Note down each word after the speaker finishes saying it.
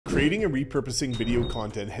Creating and repurposing video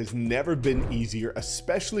content has never been easier,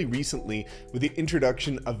 especially recently with the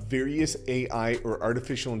introduction of various AI or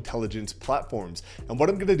artificial intelligence platforms. And what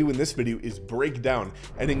I'm going to do in this video is break down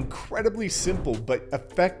an incredibly simple but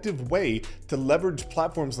effective way to leverage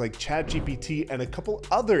platforms like ChatGPT and a couple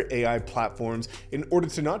other AI platforms in order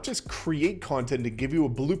to not just create content and give you a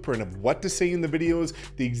blueprint of what to say in the videos,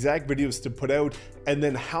 the exact videos to put out, and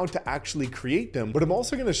then how to actually create them. But I'm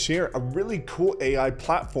also going to share a really cool AI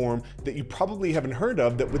platform that you probably haven't heard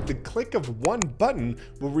of that with the click of one button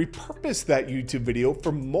will repurpose that YouTube video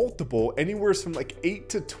for multiple, anywhere from like 8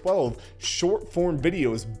 to 12 short form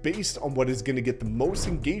videos based on what is going to get the most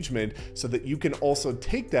engagement, so that you can also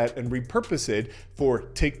take that and repurpose it for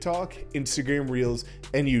TikTok, Instagram Reels,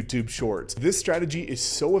 and YouTube Shorts. This strategy is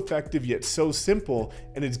so effective yet so simple,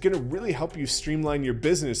 and it's going to really help you streamline your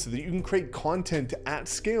business so that you can create content at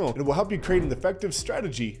scale, and it will help you create an effective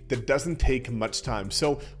strategy that doesn't take much time.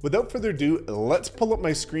 So without further ado, let's pull up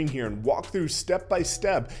my screen here and walk through step by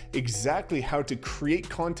step exactly how to create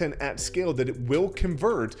content at scale that it will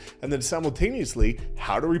convert, and then simultaneously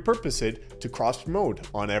how to repurpose it to cross promote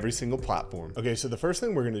on every single platform. Okay, so the first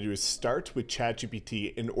thing we're going to do is start with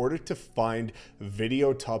ChatGPT in order to find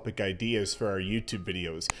video topic ideas for our YouTube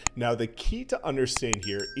videos. Now, the key to understand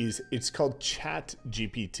here is it's called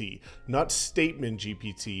ChatGPT, not Statement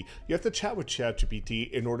GPT. You have to chat with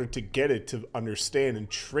ChatGPT in order to get it to understand and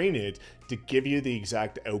train it to give you the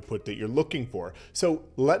exact output that you're looking for. So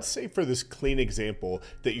let's say for this clean example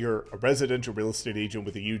that you're a residential real estate agent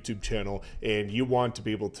with a YouTube channel and you want to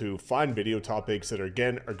be able to find video topics that are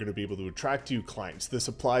going to be able to attract you clients. This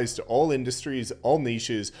applies to all industries, all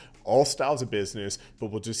niches, all styles of business,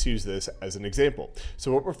 but we'll just use this as an example.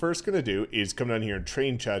 So what we're first going to do is come down here and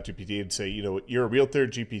train ChatGPT and say, you know, you're a Realtor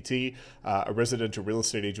GPT, a residential real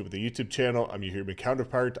estate agent with a YouTube channel. I'm your human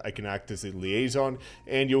counterpart. I can act as a liaison,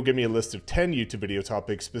 and you'll give me a list of 10 YouTube video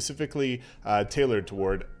topics specifically tailored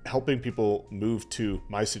toward helping people move to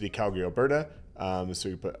my city, Calgary, Alberta. So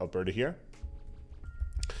you put Alberta here.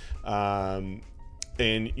 And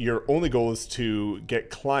your only goal is to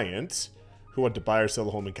get clients who want to buy or sell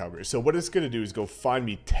a home in Calgary. So what it's going to do is go find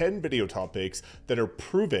me 10 video topics that are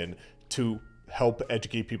proven to help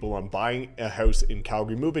educate people on buying a house in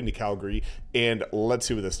Calgary, moving to Calgary, and let's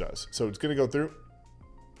see what this does. So it's going to go through.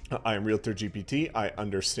 I am Realtor GPT. I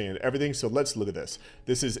understand everything. So let's look at this.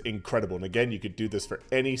 This is incredible. And again, you could do this for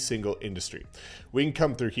any single industry. We can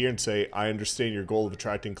come through here and say, I understand your goal of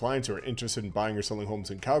attracting clients who are interested in buying or selling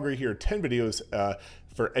homes in Calgary. Here are 10 videos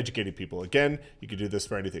for educating people. Again, you could do this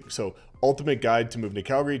for anything. So ultimate guide to moving to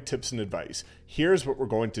Calgary, tips and advice. Here's what we're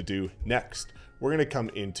going to do next. We're going to come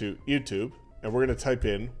into YouTube and we're going to type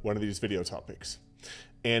in one of these video topics.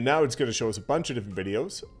 And now it's going to show us a bunch of different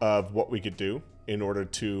videos of what we could do in order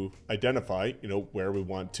to identify, you know, where we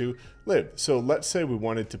want to live. So let's say we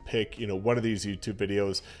wanted to pick, you know, one of these YouTube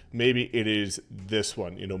videos. Maybe it is this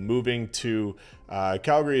one, you know, moving to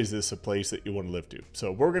Calgary. Is this a place that you want to live to?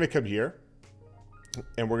 So we're going to come here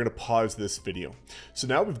and we're going to pause this video. So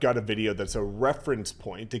now we've got a video that's a reference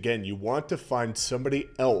point. Again, you want to find somebody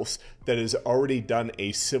else that has already done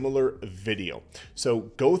a similar video.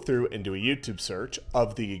 So go through and do a YouTube search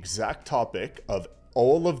of the exact topic of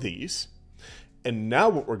all of these. And now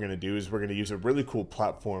what we're going to do is we're going to use a really cool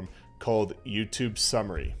platform called YouTube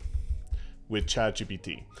Summary with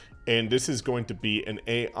ChatGPT. And this is going to be an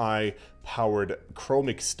AI powered Chrome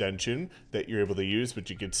extension that you're able to use, which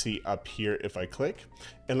you can see up here if I click.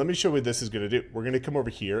 And let me show you what this is going to do. We're going to come over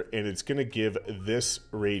here and it's going to give this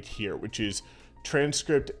right here, which is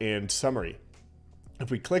transcript and summary. If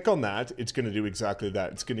we click on that, it's going to do exactly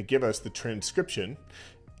that. It's going to give us the transcription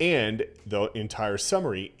and the entire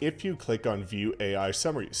summary if you click on View AI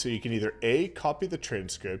Summary. So you can either A, copy the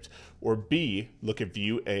transcript, or B, look at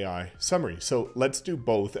View AI Summary. So let's do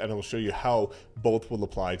both, and I'll show you how both will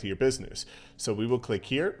apply to your business. So we will click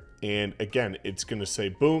here, and again, it's going to say,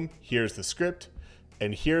 boom, here's the script,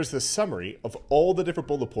 and here's the summary of all the different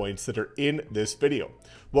bullet points that are in this video.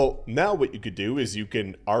 Well, now what you could do is you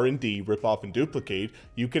can R&D, rip off and duplicate.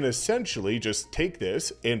 You can essentially just take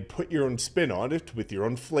this and put your own spin on it with your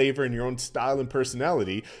own flavor and your own style and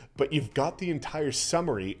personality, but you've got the entire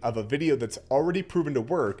summary of a video that's already proven to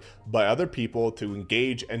work by other people to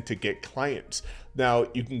engage and to get clients. Now,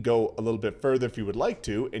 you can go a little bit further if you would like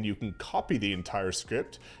to, and you can copy the entire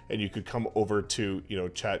script, and you could come over to, you know,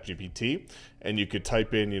 ChatGPT, and you could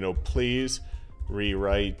type in, you know, please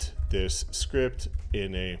rewrite this script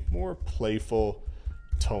in a more playful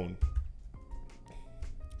tone.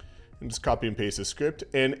 And just copy and paste the script,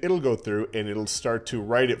 and it'll go through and it'll start to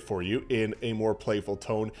write it for you in a more playful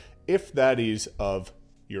tone if that is of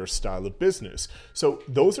your style of business. So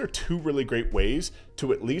those are two really great ways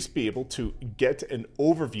to at least be able to get an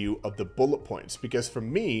overview of the bullet points, because for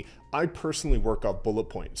me, I personally work off bullet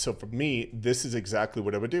points. So for me, this is exactly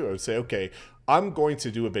what I would do. I would say, okay, I'm going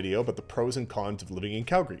to do a video about the pros and cons of living in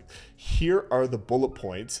Calgary. Here are the bullet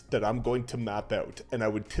points that I'm going to map out, and I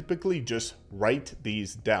would typically just write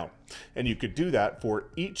these down. And you could do that for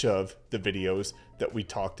each of the videos that we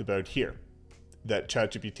talked about here that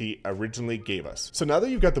ChatGPT originally gave us. So now that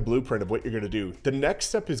you've got the blueprint of what you're going to do, the next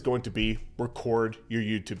step is going to be record your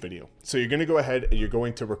YouTube video. So you're going to go ahead and you're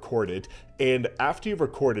going to record it. And after you've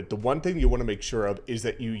recorded, the one thing you want to make sure of is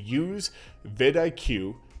that you use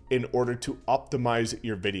VidIQ in order to optimize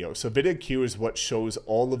your video. So VidIQ is what shows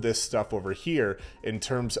all of this stuff over here in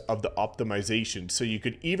terms of the optimization. So you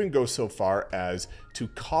could even go so far as to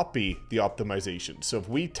copy the optimization. So if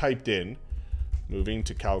we typed in moving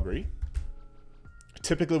to Calgary,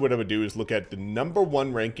 typically what I would do is look at the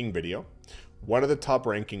 #1 ranking video, one of the top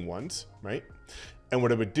ranking ones, right? And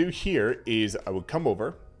what I would do here is I would come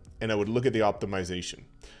over and I would look at the optimization.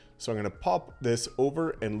 So I'm going to pop this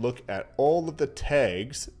over and look at all of the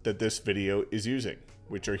tags that this video is using,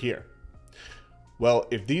 which are here. Well,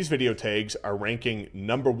 if these video tags are ranking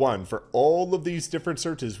 #1 for all of these different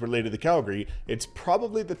searches related to Calgary, it's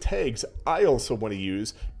probably the tags I also want to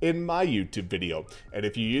use in my YouTube video. And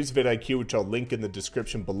if you use VidIQ, which I'll link in the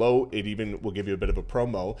description below, it even will give you a bit of a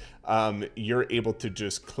promo, you're able to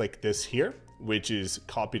just click this here, which is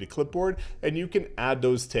copy to clipboard, and you can add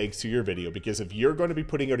those tags to your video, because if you're going to be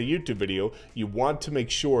putting out a YouTube video, you want to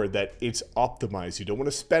make sure that it's optimized. You don't want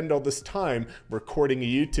to spend all this time recording a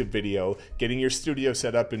YouTube video, getting your studio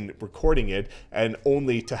set up and recording it, and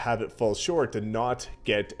only to have it fall short and not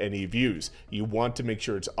get any views. You want to make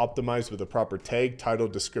sure it's optimized with a proper tag, title,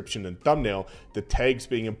 description, and thumbnail. The tags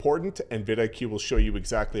being important, and VidIQ will show you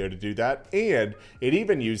exactly how to do that. And it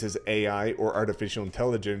even uses AI or artificial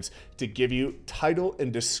intelligence to give you title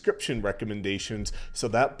and description recommendations, so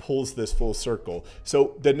that pulls this full circle.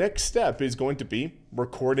 So the next step is going to be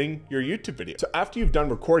recording your YouTube video. So after you've done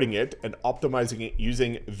recording it and optimizing it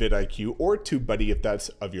using VidIQ or TubeBuddy if that's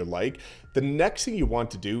of your like, the next thing you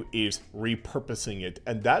want to do is repurposing it,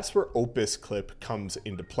 and that's where Opus Clip comes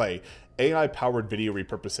into play. AI-powered video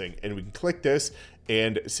repurposing, and we can click this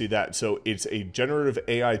and see that. So it's a generative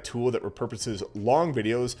AI tool that repurposes long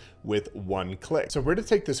videos with one click. So we're going to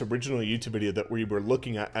take this original YouTube video that we were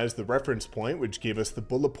looking at as the reference point, which gave us the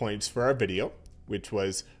bullet points for our video, which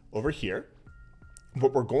was over here.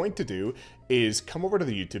 What we're going to do is come over to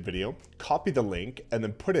the YouTube video, copy the link, and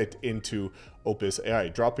then put it into Opus AI.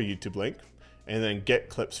 Drop a YouTube link, and then get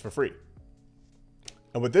clips for free.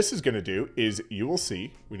 And what this is going to do is you will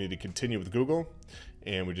see we need to continue with Google,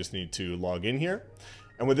 and we just need to log in here.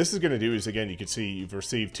 And what this is going to do is, again, you can see you've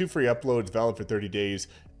received 2 free uploads, valid for 30 days,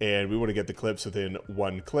 and we want to get the clips within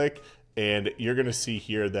 1 click. And you're going to see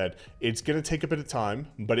here that it's going to take a bit of time,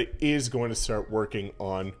 but it is going to start working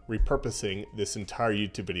on repurposing this entire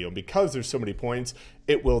YouTube video. And because there's so many points,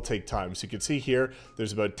 it will take time. So you can see here,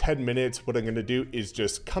 there's about 10 minutes. What I'm going to do is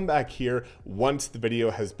just come back here once the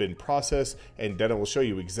video has been processed, and then I will show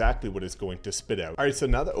you exactly what it's going to spit out. All right, so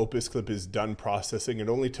now the Opus Clip is done processing. It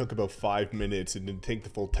only took about 5 minutes and didn't take the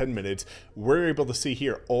full 10 minutes. We're able to see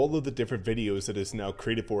here all of the different videos that is now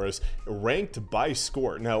created for us, ranked by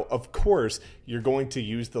score. Now, of course, you're going to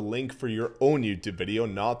use the link for your own YouTube video,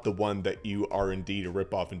 not the one that you are indeed to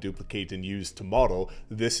rip off and duplicate and use to model.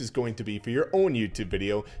 This is going to be for your own YouTube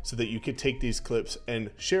video so that you can take these clips and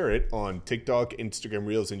share it on TikTok, Instagram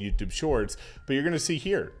Reels, and YouTube Shorts. But you're going to see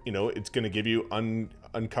here, you know, it's going to give you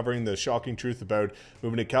uncovering the shocking truth about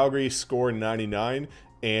moving to Calgary, score 99,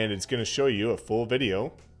 and it's going to show you a full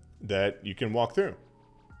video that you can walk through.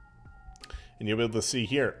 And you'll be able to see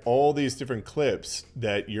here all these different clips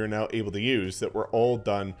that you're now able to use that were all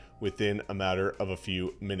done within a matter of a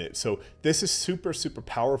few minutes. So this is super, super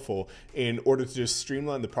powerful in order to just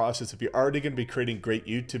streamline the process. If you're already going to be creating great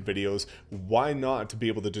YouTube videos, why not to be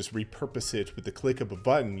able to just repurpose it with the click of a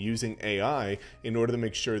button using AI in order to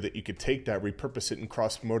make sure that you could take that, repurpose it, and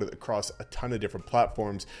cross-promote it across a ton of different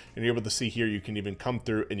platforms. And you're able to see here, you can even come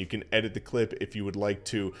through and you can edit the clip if you would like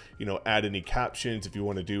to, you know, add any captions, if you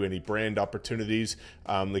want to do any brand opportunities.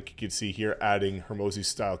 Like you can see here, adding Hermosi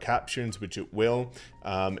style captions, which it will.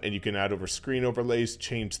 And you can add over screen overlays,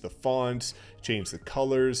 change the fonts, change the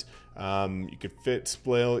colors, You could fit,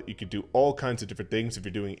 split, you could do all kinds of different things if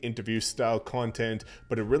you're doing interview style content,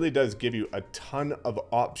 but it really does give you a ton of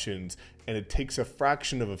options, and it takes a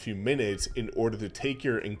fraction of a few minutes in order to take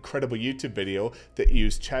your incredible YouTube video that you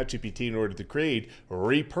use ChatGPT in order to create,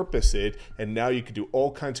 repurpose it, and now you can do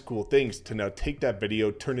all kinds of cool things to now take that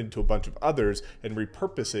video, turn it into a bunch of others, and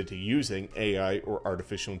repurpose it using AI or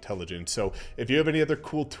artificial intelligence. So if you have any other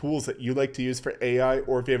cool tools that you like to use for AI,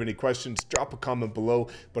 or if you have any questions, drop a comment below.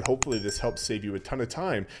 But hopefully this helps save you a ton of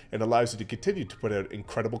time and allows you to continue to put out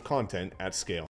incredible content at scale.